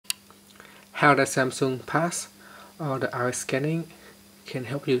how the Samsung Pass or the iris scanning can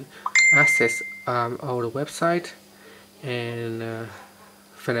help you access all the website and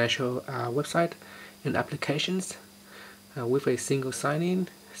financial website and applications with a single sign-in.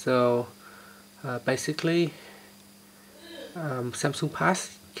 So basically, Samsung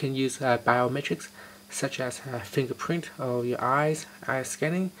Pass can use biometrics such as fingerprint or your eyes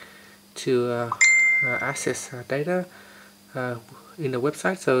scanning to access data in the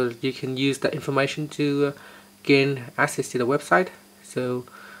website, so you can use that information to gain access to the website. So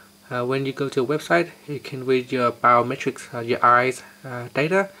when you go to a website, you can read your biometrics, your eyes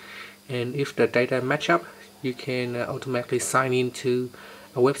data, and if the data match up, you can automatically sign into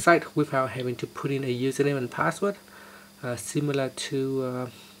a website without having to put in a username and password, similar to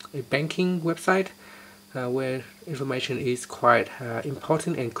a banking website where information is quite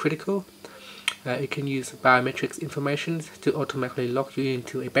important and critical. It can use biometrics information to automatically log you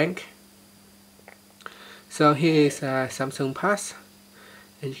into a bank. So here is Samsung Pass,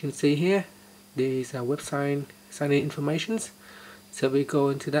 and you can see here there is a website sign-in information. So we go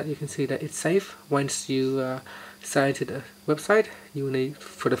into that, you can see that it's safe. Once you sign to the website, you need,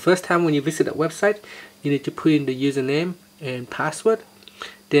 for the first time when you visit the website, you need to put in the username and password.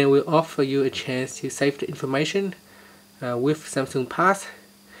 Then we'll offer you a chance to save the information with Samsung Pass,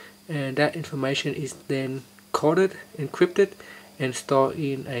 and that information is then coded, encrypted, and stored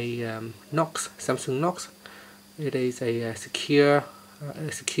in a Knox, Samsung Knox. It is a secure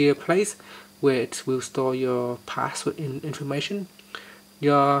place where it will store your password information.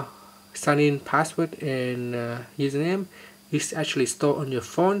 Your sign-in password and username is actually stored on your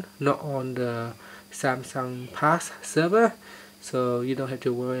phone, not on the Samsung Pass server. So you don't have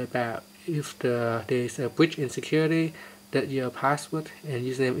to worry about if there is a breach in security that your password and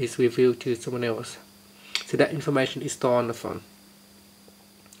username is revealed to someone else. So that information is stored on the phone.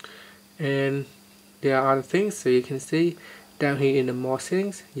 And there are other things, so you can see down here in the more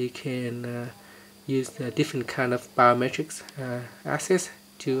settings, you can use the different kind of biometrics access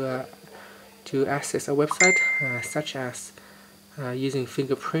to access a website, such as using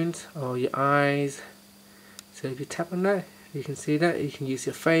fingerprints or your eyes. So if you tap on that, you can see that you can use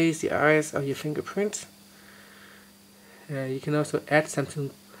your face, your eyes, or your fingerprints. You can also add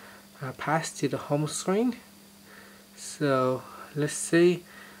Samsung Pass to the home screen. So let's see,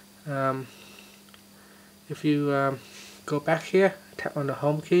 if you go back here, tap on the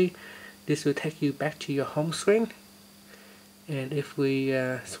home key, this will take you back to your home screen. And if we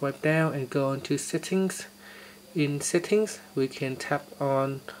swipe down and go into settings, in settings we can tap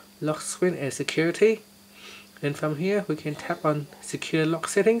on lock screen and security, and from here we can tap on secure lock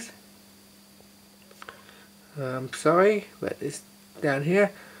settings. Sorry, but it's down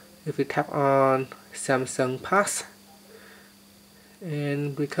here. If we tap on Samsung Pass,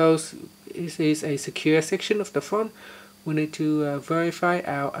 and because this is a secure section of the phone, we need to verify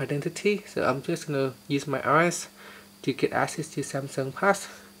our identity. So I'm just going to use my eyes to get access to Samsung Pass.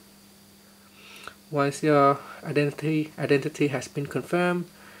 Once your identity has been confirmed,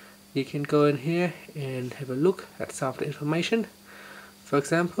 you can go in here and have a look at some of the information. For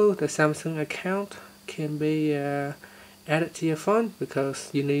example, the Samsung account can be added to your phone, because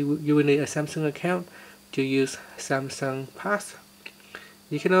you will need a Samsung account to use Samsung Pass.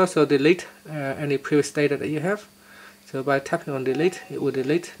 You can also delete any previous data that you have. So by tapping on delete, it will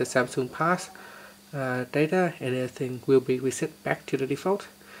delete the Samsung Pass data, and everything will be reset back to the default.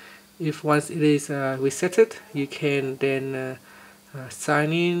 If once it is resetted, you can then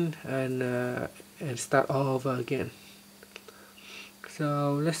sign in and start all over again.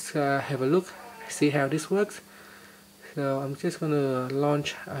 So let's have a look, see how this works. So I'm just going to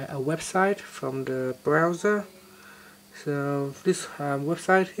launch a website from the browser. So this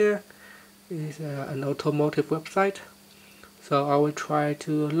website here is an automotive website. So I will try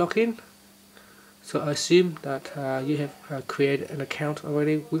to log in. So assume that you have created an account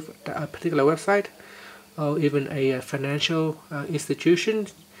already with a particular website, or even a financial institution.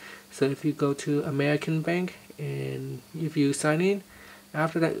 So if you go to American Bank and if you sign in,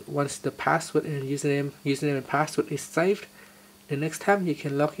 after that, once the password and username and password is saved, the next time you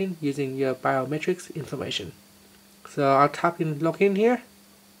can log in using your biometrics information. So I'll tap in login here,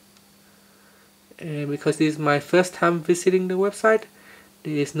 and because this is my first time visiting the website,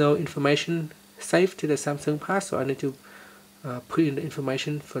 there is no information saved to the Samsung Pass, so I need to put in the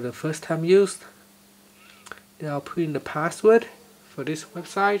information for the first time used. Then I'll put in the password for this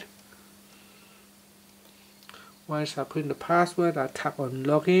website. Once I put in the password, I tap on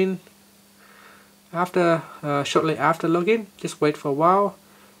login. After shortly after login, just wait for a while,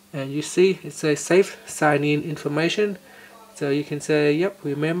 and you see it says save sign in information. So you can say, yep,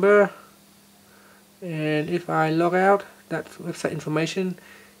 remember, And if I log out, that website information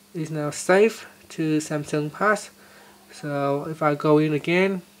is now saved to Samsung Pass. So if I go in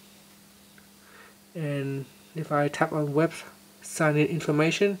again, and if I tap on web sign-in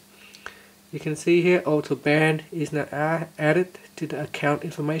information, you can see here auto ban is now added to the account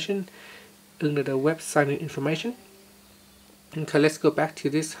information under the web sign-in information. Okay, let's go back to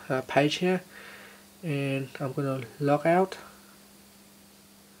this page here, and I'm gonna log out.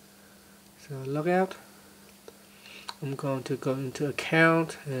 So log out. I'm going to go into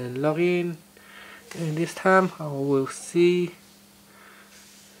account and log in, and this time I will see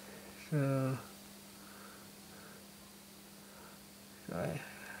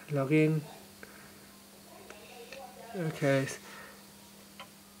log in. Okay,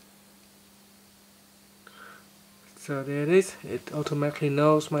 so there it is. It automatically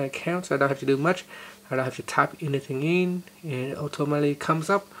knows my account, so I don't have to do much. I don't have to type anything in, and it automatically comes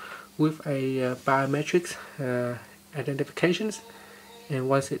up with a biometrics identifications, and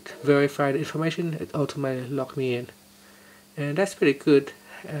once it verified the information, it automatically log me in, and that's pretty good.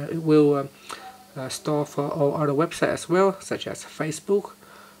 It will store for all other websites as well, such as Facebook,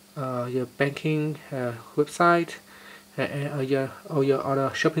 your banking website, all your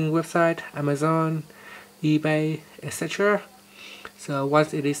other shopping website, Amazon, eBay, etc. So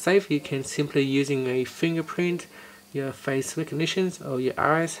once it is safe, you can simply using a fingerprint, your face recognition, or your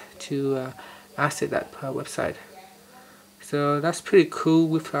eyes to access that website. So that's pretty cool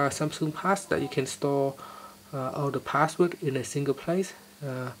with Samsung Pass, that you can store all the password in a single place,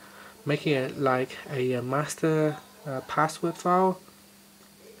 making it like a master password file.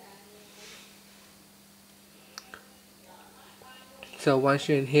 So once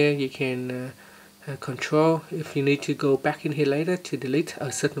you're in here, you can control if you need to go back in here later to delete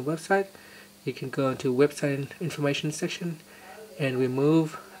a certain website. You can go into website information section and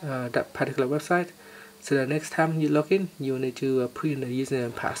remove that particular website. So the next time you log in, you will need to put in the username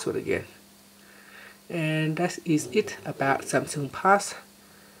and password again. And that is it about Samsung Pass.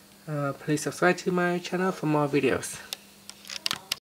 Please subscribe to my channel for more videos.